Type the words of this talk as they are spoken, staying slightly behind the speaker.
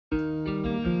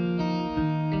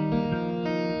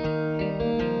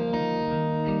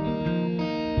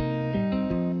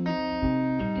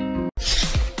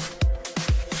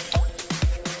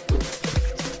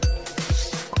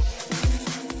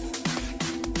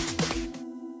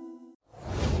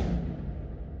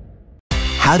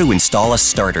How to install a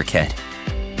starter kit.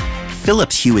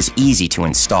 Philips Hue is easy to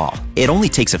install. It only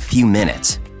takes a few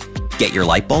minutes. Get your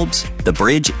light bulbs, the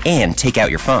bridge, and take out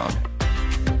your phone.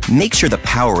 Make sure the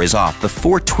power is off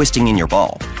before twisting in your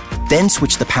bulb. Then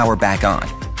switch the power back on.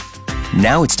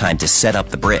 Now it's time to set up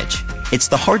the bridge. It's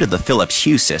the heart of the Philips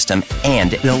Hue system,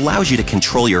 and it allows you to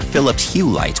control your Philips Hue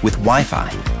lights with Wi-Fi.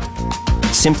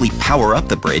 Simply power up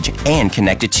the bridge and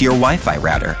connect it to your Wi-Fi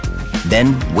router.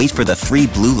 Then wait for the 3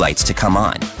 blue lights to come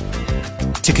on.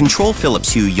 To control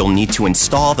Philips Hue, you'll need to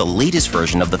install the latest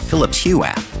version of the Philips Hue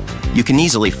app. You can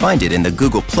easily find it in the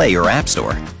Google Play or App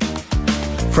Store.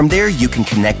 From there, you can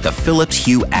connect the Philips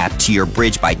Hue app to your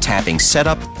bridge by tapping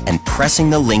Setup and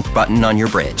pressing the link button on your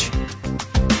bridge.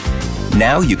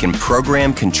 Now you can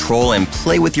program, control, and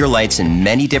play with your lights in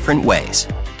many different ways.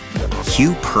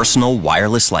 Hue Personal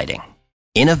Wireless Lighting.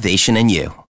 Innovation in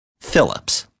you.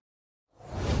 Philips.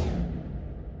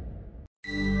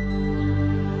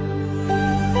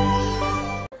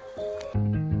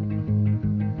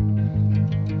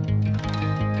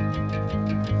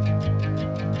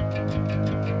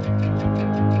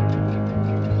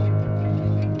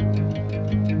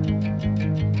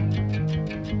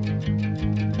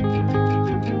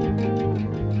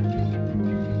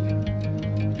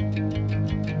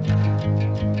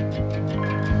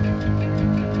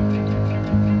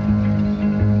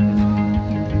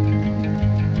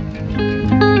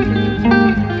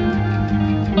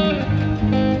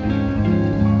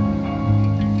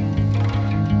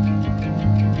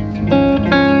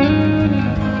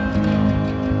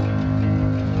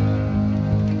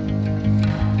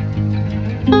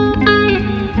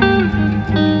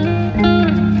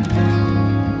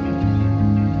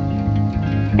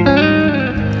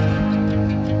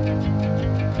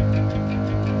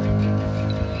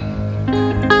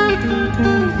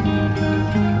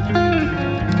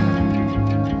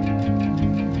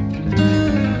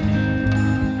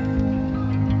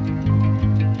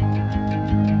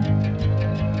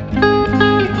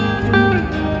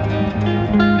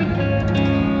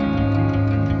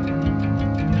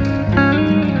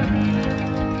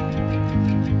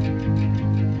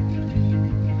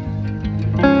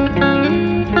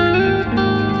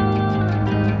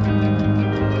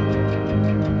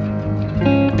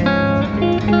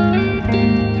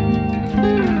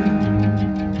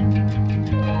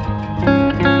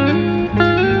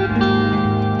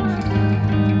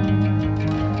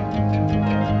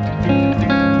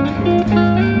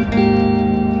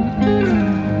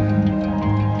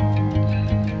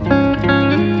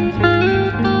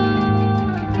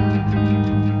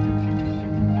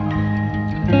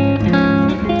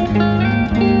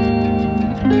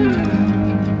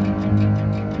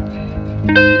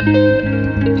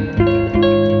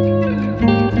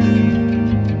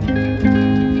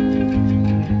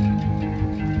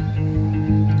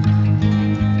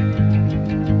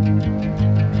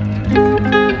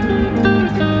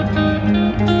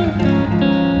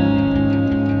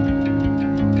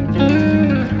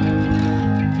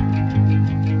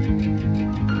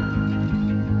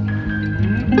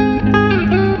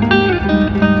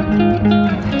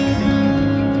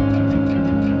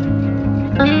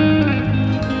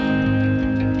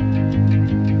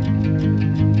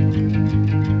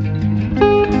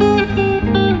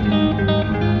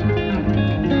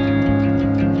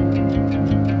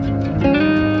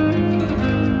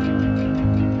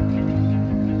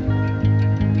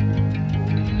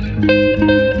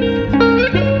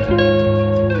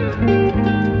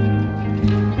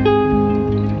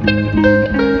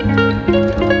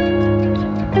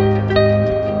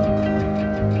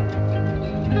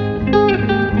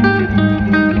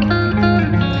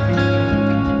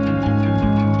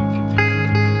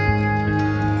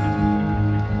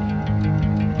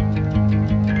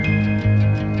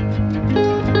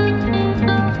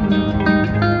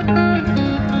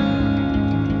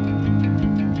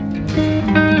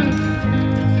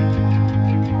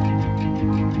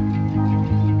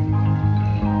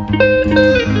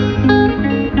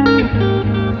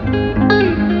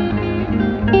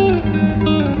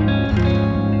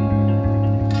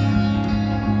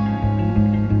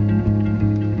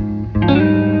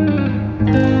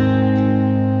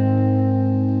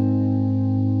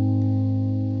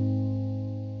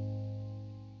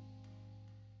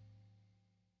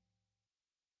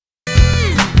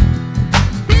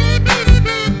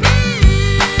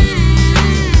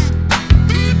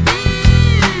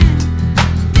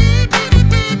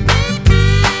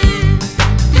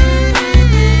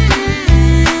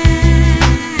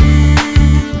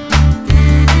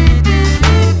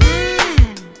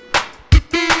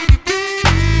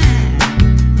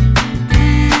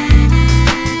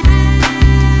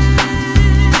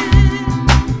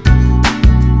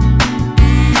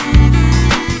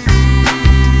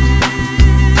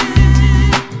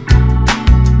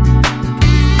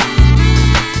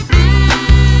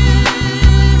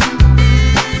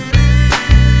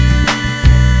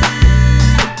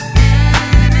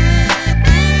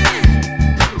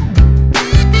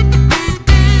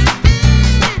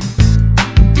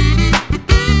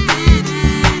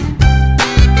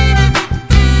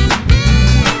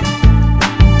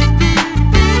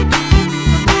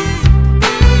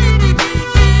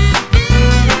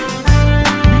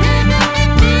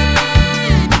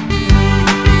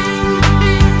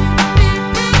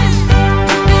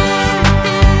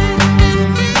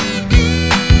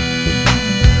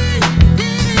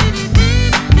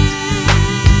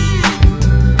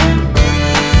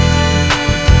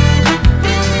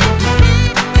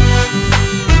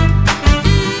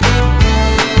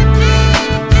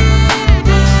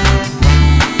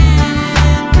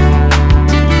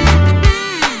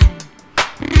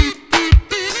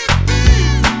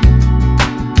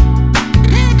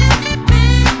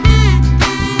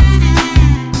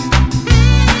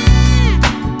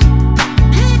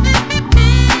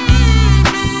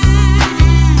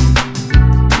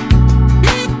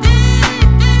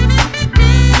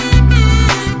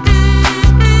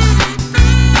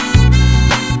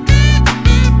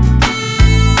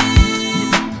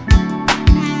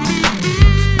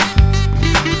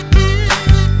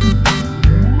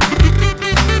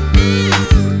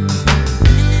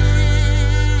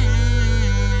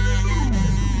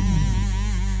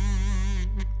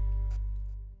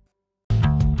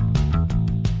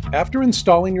 After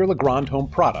installing your Legrand Home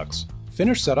products,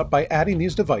 finish setup by adding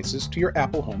these devices to your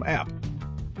Apple Home app.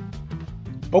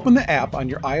 Open the app on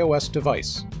your iOS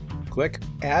device. Click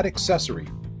Add Accessory.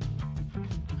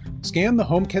 Scan the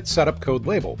HomeKit setup code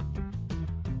label.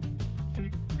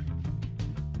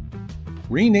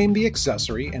 Rename the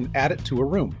accessory and add it to a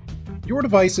room. Your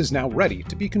device is now ready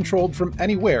to be controlled from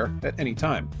anywhere at any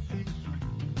time.